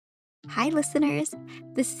Hi, listeners.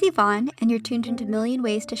 This is Yvonne, and you're tuned into Million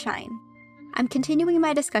Ways to Shine. I'm continuing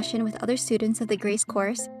my discussion with other students of the Grace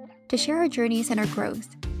course to share our journeys and our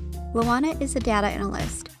growth. Luana is a data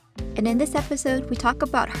analyst, and in this episode, we talk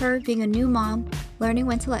about her being a new mom, learning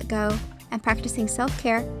when to let go, and practicing self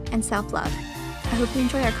care and self love. I hope you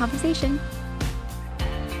enjoy our conversation. So,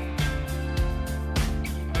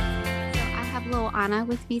 I have Luana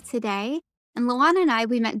with me today. And Luana and I,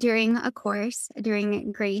 we met during a course,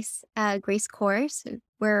 during Grace course,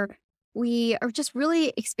 where we are just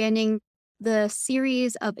really expanding the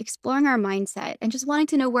series of exploring our mindset and just wanting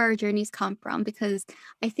to know where our journeys come from, because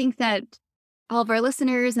I think that all of our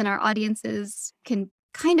listeners and our audiences can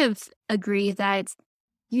kind of agree that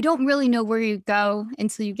you don't really know where you go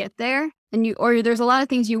until you get there. Or there's a lot of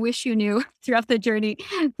things you wish you knew throughout the journey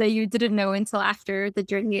that you didn't know until after the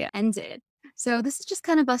journey ended. So this is just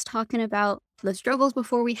kind of us talking about the struggles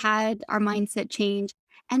before we had our mindset change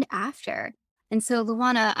and after. And so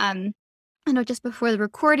Luana, I know just before the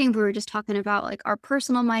recording, we were just talking about like our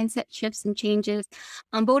personal mindset shifts and changes.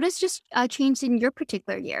 But what has just changed in your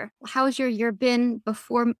particular year? How has your year been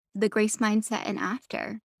before the Grace mindset and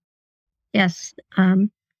after? Yes,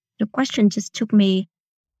 the question just took me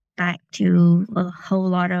back to a whole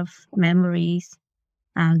lot of memories,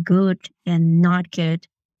 good and not good.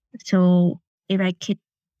 So if I could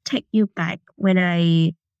take you back when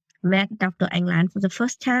I met Dr. England for the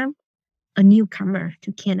first time, a newcomer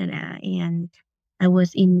to Canada, and I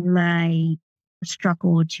was in my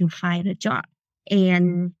struggle to find a job.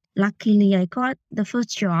 And luckily I got the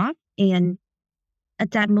first job, and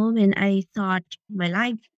at that moment, I thought my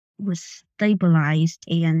life was stabilized,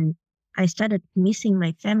 and I started missing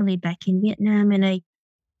my family back in Vietnam, and I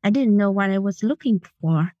didn't know what I was looking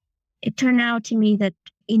for. It turned out to me that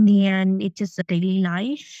in the end, it's just a daily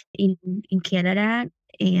life in Canada,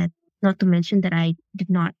 and not to mention that I did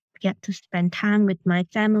not get to spend time with my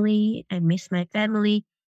family. I miss my family.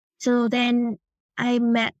 So then I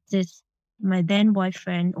met my then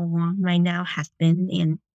boyfriend, or my now husband,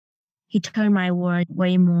 and he turned my world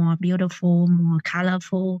way more beautiful, more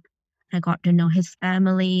colorful. I got to know his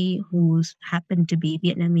family, who happened to be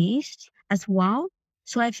Vietnamese as well.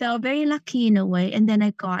 So I felt very lucky in a way. And then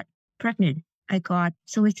I got pregnant. I got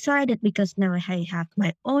so excited because now I have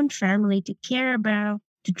my own family to care about,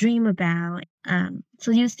 to dream about.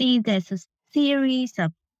 So you see, there's a series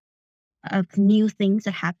of new things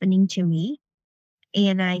are happening to me,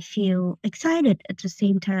 and I feel excited at the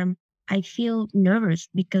same time. I feel nervous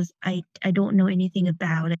because I don't know anything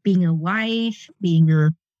about it, being a wife, being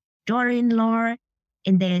a daughter-in-law,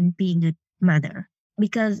 and then being a mother.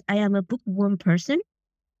 Because I am a bookworm person.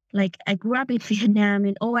 Like, I grew up in Vietnam,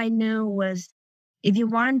 and all I know was if you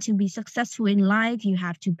want to be successful in life, you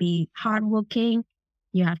have to be hardworking,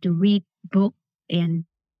 you have to read books, and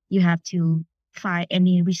you have to find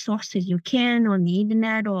any resources you can on the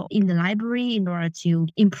internet or in the library in order to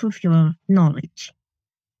improve your knowledge.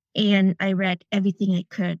 And I read everything I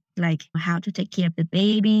could, like how to take care of the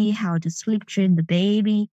baby, how to sleep train the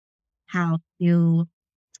baby, how to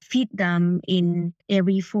feed them in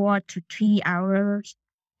every 4 to 3 hours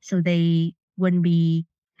so they wouldn't be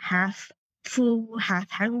half full, half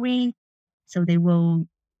hungry. So they will,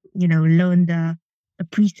 learn the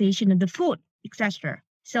appreciation of the food, etc.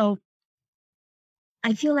 So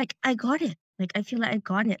I feel like I got it. Like, I feel like I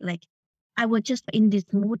got it. Like, I was just in this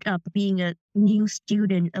mood of being a new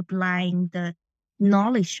student, applying the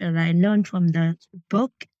knowledge that I learned from the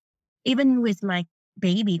book, even with my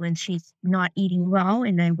baby when she's not eating well.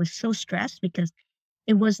 And I was so stressed because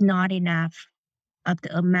it was not enough of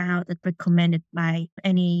the amount that recommended by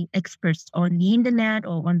any experts on the internet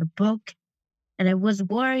or on the book. And I was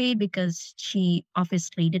worried because she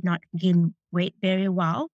obviously did not gain weight very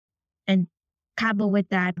well. And coupled with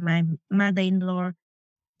that, my mother-in-law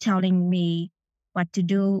telling me what to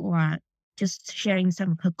do, or just sharing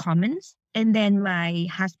some of her comments. And then my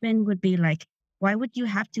husband would be like, why would you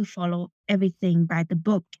have to follow everything by the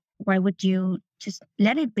book? Why would you just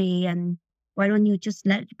let it be? And why don't you just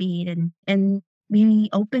let it be and be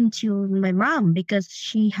open to my mom, because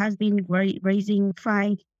she has been raising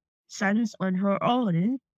 5 sons on her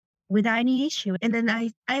own without any issue. And then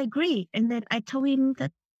I agree. And then I told him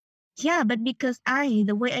that yeah, but because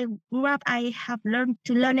the way I grew up, I have learned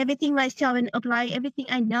to learn everything myself and apply everything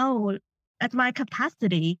I know at my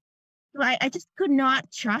capacity. So I just could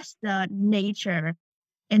not trust the nature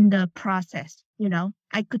in the process.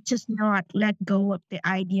 I could just not let go of the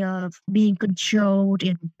idea of being controlled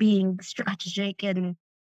and being strategic and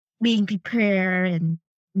being prepared and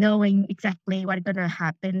knowing exactly what's going to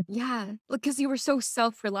happen. Yeah, because you were so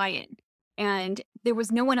self reliant. and there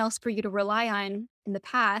was no one else for you to rely on in the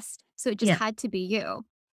past, so it just Yeah. had to be you.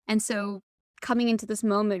 And so coming into this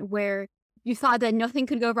moment where you thought that nothing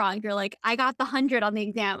could go wrong, you're like, "I got the 100 on the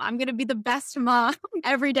exam. I'm gonna be the best mom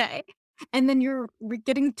every day." And then you're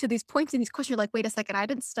getting to these points and these questions, you're like, "Wait a second, I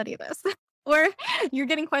didn't study this." Or you're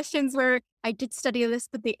getting questions where, "I did study this,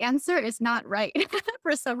 but the answer is not right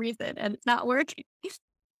for some reason, and it's not working."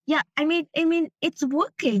 Yeah, I mean, it's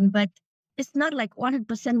working, but it's not like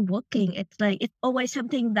 100% working. It's like it's always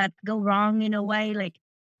something that go wrong in a way. Like,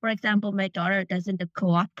 for example, my daughter doesn't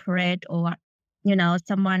cooperate, or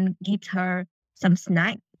someone gives her some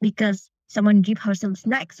snack because someone give her some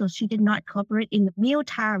snack, so she did not cooperate in the meal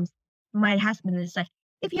times. My husband is like,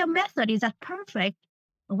 if your method is that perfect,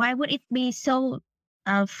 why would it be so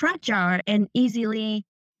fragile and easily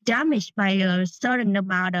damaged by a certain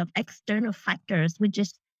amount of external factors, which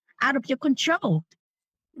is out of your control.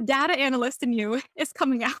 Data analyst in you is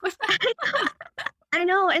coming out. I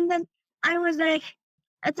know. And then I was like,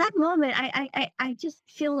 at that moment, I just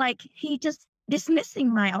feel like he just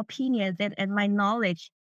dismissing my opinions and my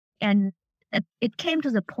knowledge. And it came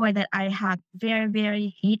to the point that I had very,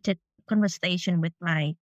 very heated conversation with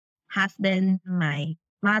my husband, my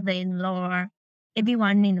mother-in-law,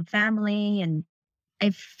 everyone in the family. And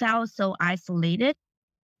I felt so isolated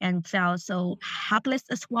and felt so helpless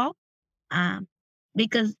as well. Um,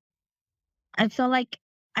 because I felt like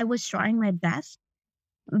I was trying my best,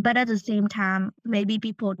 but at the same time, maybe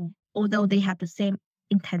people, although they have the same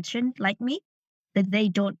intention like me, that they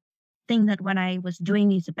don't think that what I was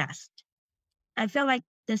doing is the best. I felt like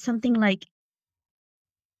there's something like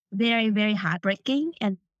very, very heartbreaking.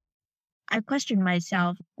 And I questioned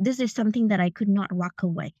myself. This is something that I could not walk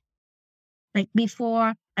away. Like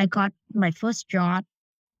before I got my first job,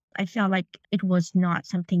 I felt like it was not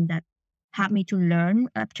something that had me to learn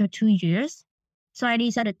after 2 years. So I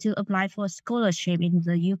decided to apply for a scholarship in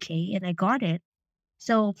the UK and I got it.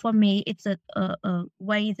 So for me, it's a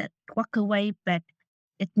way that walk away, but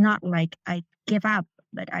it's not like I give up,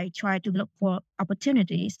 but I try to look for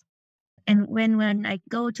opportunities. And when I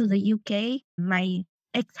go to the UK, my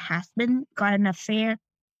ex-husband got an affair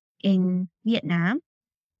in Vietnam.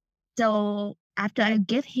 So after I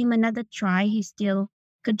give him another try, he still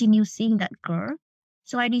continues seeing that girl.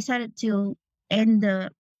 So I decided to end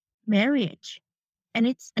the marriage. And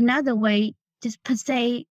it's another way, just per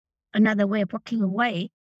se, another way of walking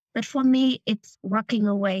away. But for me, it's walking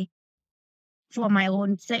away for my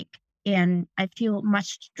own sake. And I feel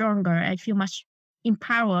much stronger. I feel much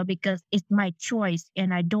empowered because it's my choice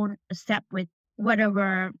and I don't accept with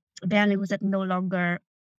whatever values that no longer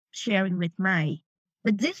sharing with my.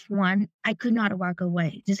 But this one, I could not walk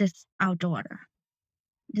away. This is our daughter.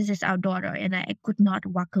 This is our daughter. And I could not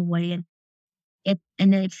walk away.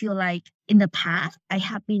 And I feel like in the past I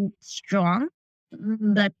have been strong,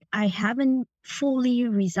 but I haven't fully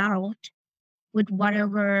resolved with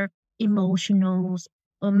whatever emotional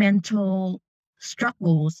or mental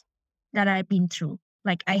struggles that I've been through.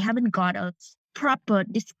 Like I haven't got a proper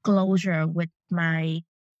disclosure with my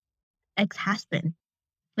ex-husband.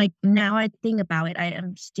 Like now I think about it, I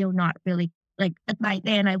am still not really like by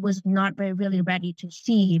then I was not very really ready to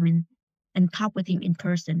see him and talk with him in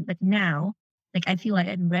person. But now, like I feel like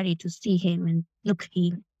I'm ready to see him and look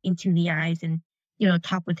him into the eyes and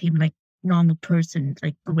talk with him like normal person,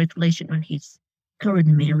 like congratulations on his current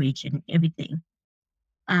marriage and everything.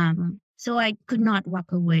 So I could not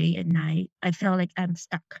walk away and I felt like I'm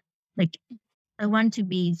stuck. Like I want to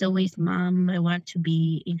be Zoe's mom. I want to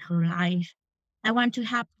be in her life. I want to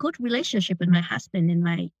have good relationship with my husband and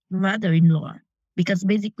my mother-in-law because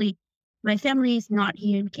basically my family is not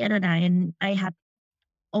here in Canada and I have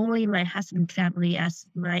only my husband's family as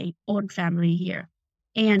my own family here.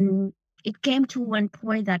 And it came to one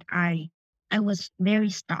point that I was very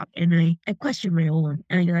stuck and I questioned my own.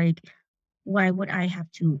 I like, why would I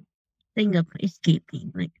have to think of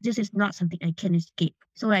escaping? Like this is not something I can escape.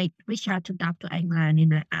 So I reached out to Dr. Anglan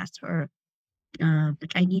and I asked her,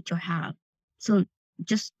 like I need your help. So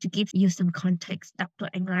just to give you some context, Dr.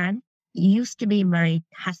 Anglan used to be my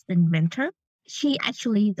husband mentor. She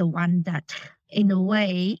actually the one that in a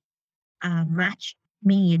way matched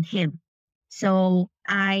me and him. So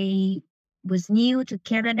I was new to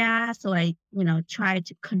Canada, so I, tried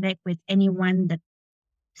to connect with anyone that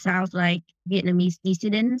sounds like Vietnamese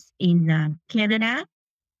dissidents in Canada.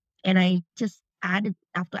 And I just added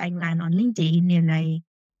Dr. Anglan on LinkedIn and I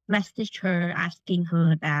messaged her asking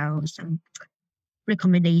her about some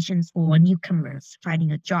recommendations for newcomers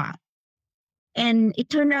finding a job. And it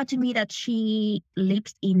turned out to be that she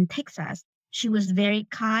lives in Texas. She was very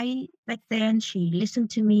kind back then. She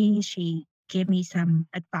listened to me. She gave me some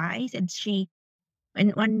advice, and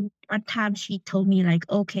one time she told me like,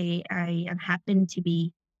 okay, I am happen to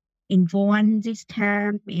be in Vaughan this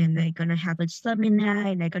time, and they're gonna have a seminar,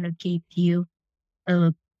 and they're gonna give you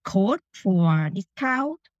a code for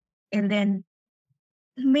discount. And then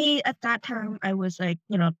me at that time, I was like,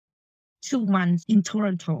 2 months in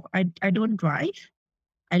Toronto. I don't drive.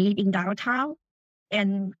 I live in downtown.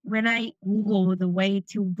 And when I Google the way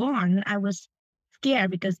to Vaughan, I was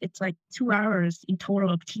scared because it's like 2 hours in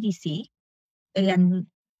total of TTC. And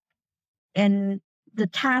and the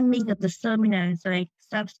timing of the seminar is like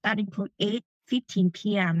starting from 8:15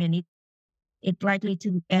 p.m. and it's likely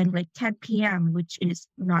to end like 10 p.m., which is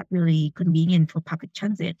not really convenient for public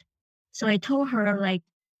transit. So I told her like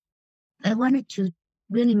I wanted to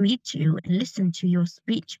really meet you and listen to your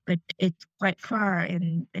speech, but it's quite far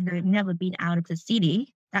and I've never been out of the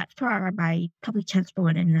city that far by public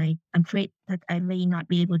transport and I'm afraid that I may not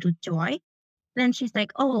be able to join. Then she's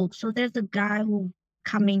like, oh, so there's a guy who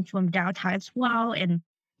coming from downtown as well, and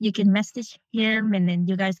you can message him and then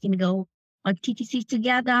you guys can go on TTC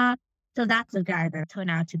together. So that's the guy that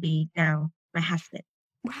turned out to be now my husband.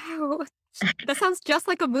 Wow. That sounds just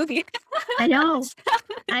like a movie. I know.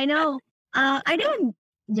 I know. I don't,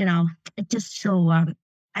 it just so,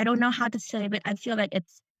 I don't know how to say, but I feel like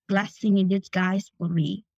it's blessing in disguise for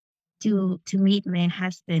me to meet my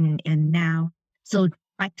husband and now. So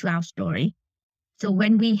back to our story. So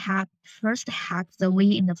when we had first had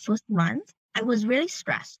Zoe in the first month, I was really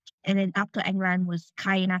stressed. And then Dr. England was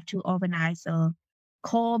kind enough to organize a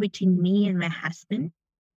call between me and my husband.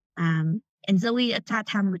 And Zoe at that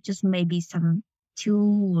time was just maybe some 2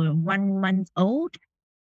 or 1 month old.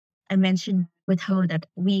 I mentioned with her that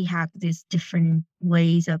we have these different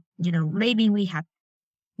ways of, maybe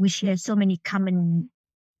we share so many common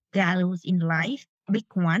values in life, big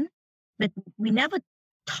one, but we never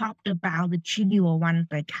talked about the trivial ones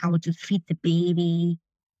like how to feed the baby,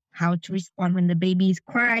 how to respond when the baby is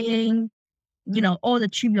crying, all the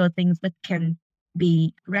trivial things that can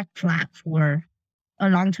be red flag for a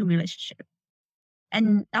long-term relationship.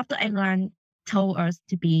 And Dr. England told us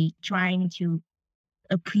to be trying to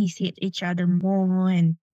appreciate each other more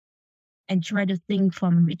and try to think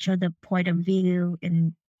from each other's point of view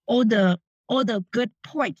and all the good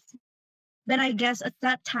points. But I guess at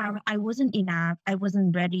that time I wasn't enough. I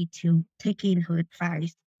wasn't ready to take in her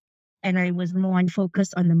advice. And I was more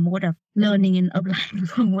focused on the mode of learning and applying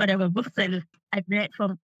from whatever books I've read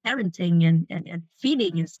from parenting and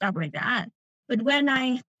feeding and stuff like that. But when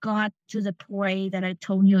I got to the point that I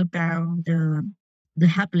told you about the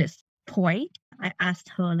helpless point, I asked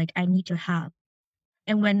her like I need your help.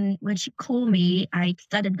 And when she called me, I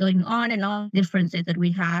started going on and on differences that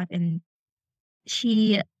we have, and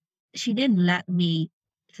she she didn't let me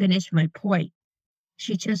finish my point.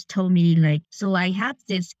 She just told me like, so I have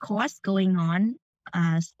this course going on,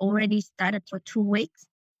 already started for 2 weeks,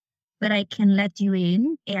 but I can let you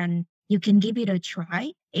in and you can give it a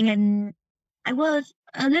try. And I was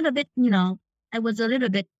a little bit, I was a little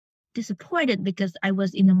bit disappointed because I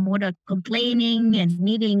was in a mode of complaining and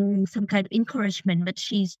needing some kind of encouragement, but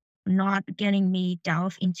she's not getting me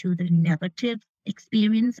delve into the negative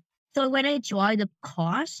experience. So when I joined the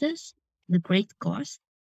courses, the great course,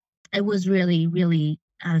 I was really, really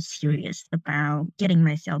serious about getting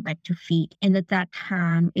myself back to feet. And at that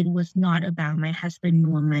time, it was not about my husband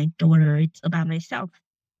or my daughter. It's about myself.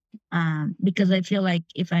 Because I feel like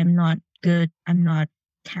if I'm not good, I'm not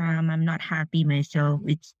calm, I'm not happy myself,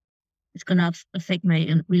 it's gonna affect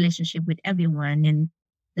my relationship with everyone and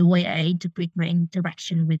the way I interpret my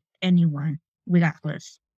interaction with anyone,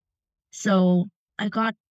 regardless. So I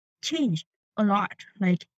got changed a lot.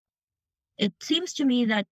 Like it seems to me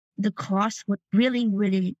that the course would really,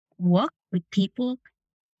 really work with people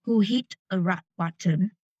who hit a rock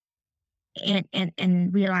bottom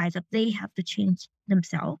and realize that they have to change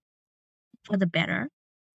themselves for the better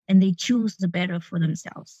and they choose the better for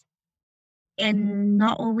themselves. And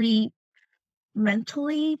not only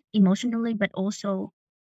mentally, emotionally, but also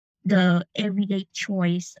the everyday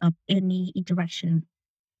choice of any interaction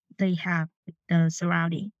they have with the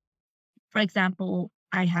surrounding. For example,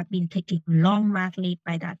 I have been taking long mat leave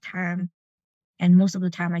by that time. And most of the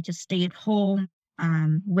time I just stay at home,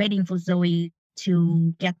 waiting for Zoe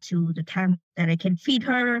to get to the time that I can feed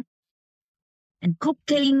her and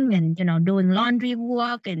cooking and, doing laundry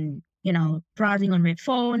work and, browsing on my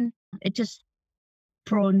phone. It's just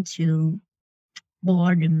prone to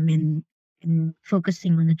boredom and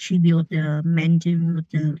focusing on the trivial of the mundane of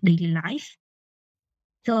the daily life.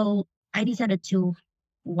 So I decided to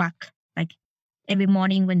work like every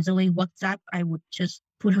morning when Zoe wakes up, I would just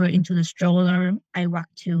put her into the stroller. I walk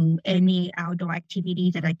to any outdoor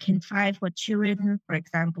activity that I can find for children, for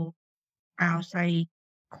example, outside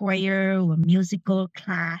choir or musical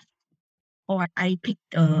class, or I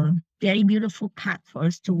picked a very beautiful path for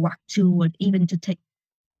us to walk to, or even to take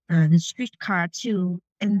the streetcar too.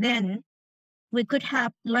 And then we could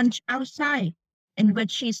have lunch outside. And when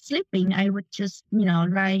she's sleeping, I would just,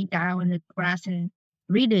 lie down on the grass and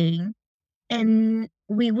reading. And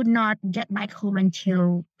we would not get back home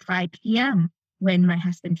until 5 p.m. when my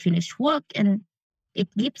husband finished work. And it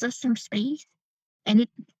gives us some space, and it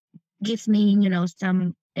gives me,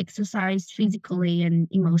 some exercise physically and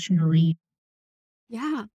emotionally.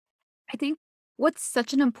 Yeah. I think what's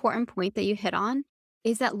such an important point that you hit on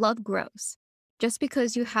is that love grows. Just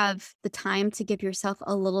because you have the time to give yourself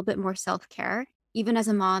a little bit more self care, even as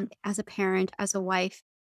a mom, as a parent, as a wife,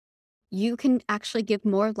 you can actually give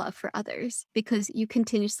more love for others because you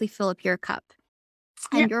continuously fill up your cup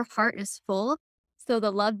Yeah, and your heart is full. So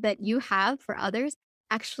the love that you have for others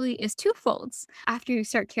actually is twofolds after you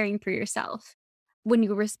start caring for yourself. When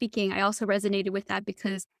you were speaking, I also resonated with that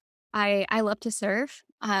because I love to serve.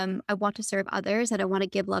 I want to serve others and I want to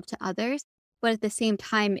give love to others. But at the same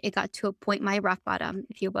time, it got to a point, my rock bottom,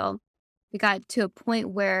 if you will. It got to a point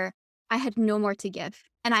where I had no more to give.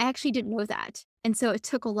 And I actually didn't know that. And so it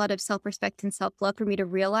took a lot of self respect and self love for me to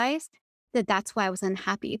realize that that's why I was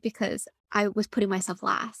unhappy because I was putting myself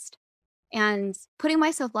last. And putting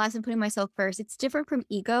myself last and putting myself first, it's different from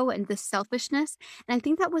ego and the selfishness. And I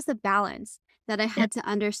think that was the balance that I yeah, had to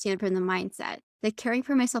understand from the mindset that caring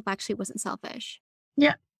for myself actually wasn't selfish.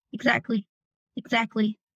 yeah, exactly.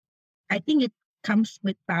 Exactly. I think it comes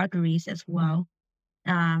with boundaries as well.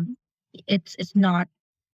 Um, it's not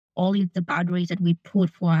only the boundaries that we put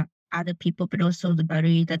for other people, but also the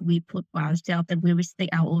boundary that we put for ourselves, that we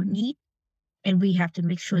respect our own needs. And we have to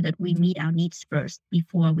make sure that we meet our needs first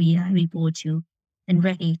before we are able to and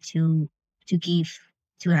ready to give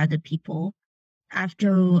to other people.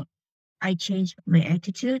 After I changed my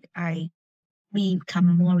attitude, I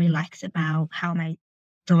become more relaxed about how my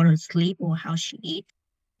daughter sleep or how she eat.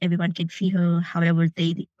 Everyone can feed her however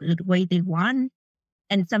the way they want.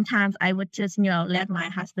 And sometimes I would just, let my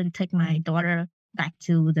husband take my daughter back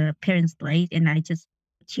to the parents' place, and I just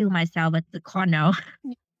chill myself at the corner.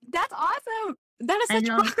 That's awesome. That is I such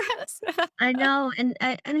know, progress. I know,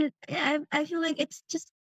 I feel like it's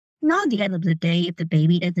just not the end of the day if the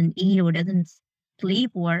baby doesn't eat or doesn't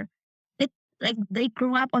sleep, or it like they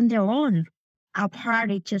grew up on their own. Our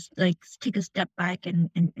part is just like take a step back and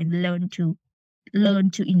learn to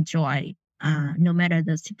enjoy, no matter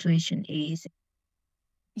the situation is.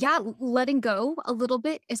 Yeah, letting go a little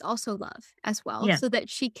bit is also love as well, Yeah, so that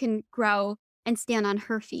she can grow and stand on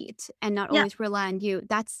her feet and not yeah, always rely on you.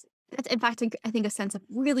 That's in fact, I think a sense of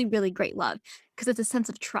really, really great love because it's a sense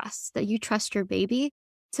of trust that you trust your baby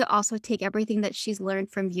to also take everything that she's learned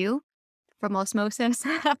from you, from osmosis,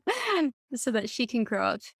 so that she can grow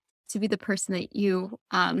up to be the person that you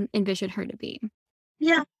envision her to be.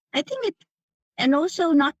 yeah. I think it, and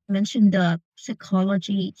also not to mention the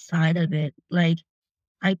psychology side of it. Like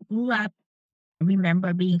I grew up,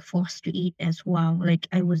 remember being forced to eat as well. Like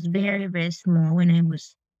I was very, very small when I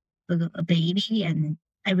was a baby, and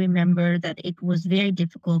I remember that it was very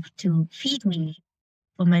difficult to feed me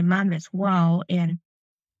for my mom as well. And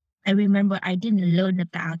I remember I didn't learn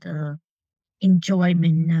about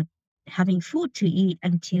enjoyment of having food to eat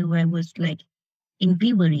until I was like in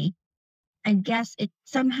puberty. I guess it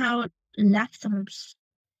somehow left some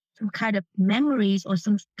kind of memories or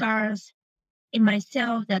some scars in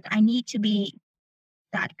myself that I need to be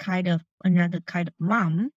that kind of another kind of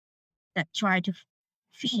mom that try to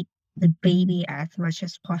feed the baby as much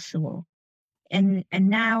as possible. And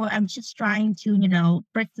now I'm just trying to,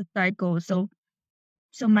 break the cycle so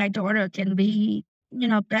my daughter can be,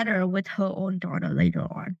 better with her own daughter later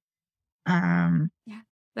on. Um Yeah,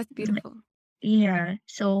 that's beautiful. yeah.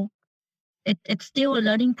 So it's still a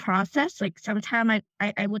learning process. Like sometimes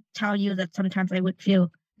I would tell you that sometimes I would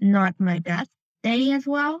feel not my best day as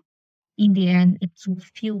well. In the end, it will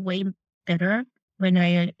feel way better when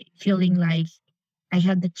I feeling like I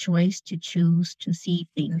had the choice to choose to see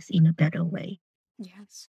things in a better way.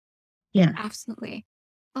 Yes. Yeah. Absolutely.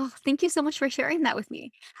 Oh, thank you so much for sharing that with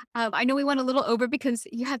me. I know we went a little over because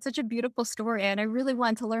you had such a beautiful story and I really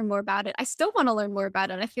want to learn more about it. I still want to learn more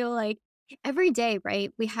about it. I feel like every day,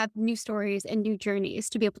 right, we have new stories and new journeys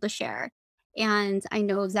to be able to share. And I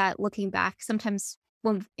know that looking back, sometimes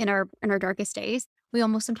when in our darkest days, we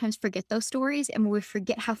almost sometimes forget those stories and we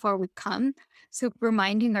forget how far we've come. So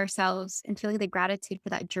reminding ourselves and feeling the gratitude for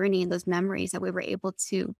that journey and those memories that we were able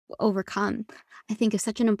to overcome I think is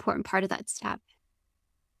such an important part of that step.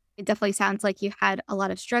 It definitely sounds like you had a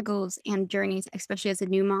lot of struggles and journeys, especially as a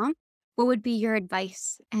new mom. What would be your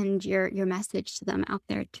advice and your message to them out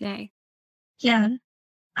there today? Yeah,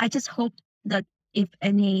 I just hope that if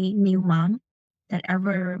any new mom that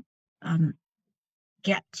ever um,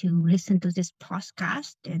 get to listen to this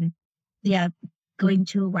podcast and they are going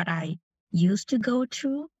through what I used to go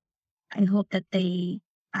through, I hope that they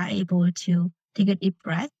are able to take a deep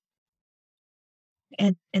breath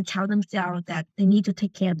and tell themselves that they need to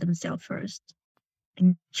take care of themselves first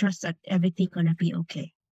and trust that everything's gonna be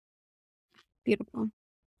okay. Beautiful.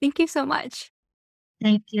 Thank you so much.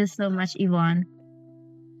 Thank you so much, Yvonne.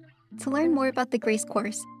 To learn more about the Grace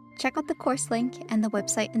course, check out the course link and the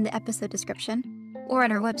website in the episode description or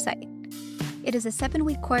on our website. It is a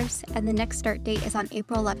 7-week course, and the next start date is on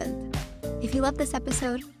April 11th. If you love this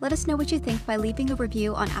episode, let us know what you think by leaving a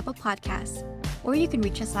review on Apple Podcasts, or you can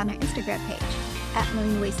reach us on our Instagram page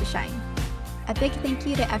 @MillionWaysToShine. A big thank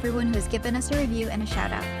you to everyone who has given us a review and a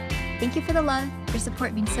shout out. Thank you for the love. Your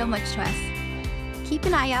support means so much to us. Keep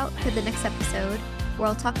an eye out for the next episode, where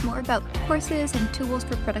I'll talk more about courses and tools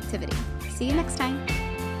for productivity. See you next time.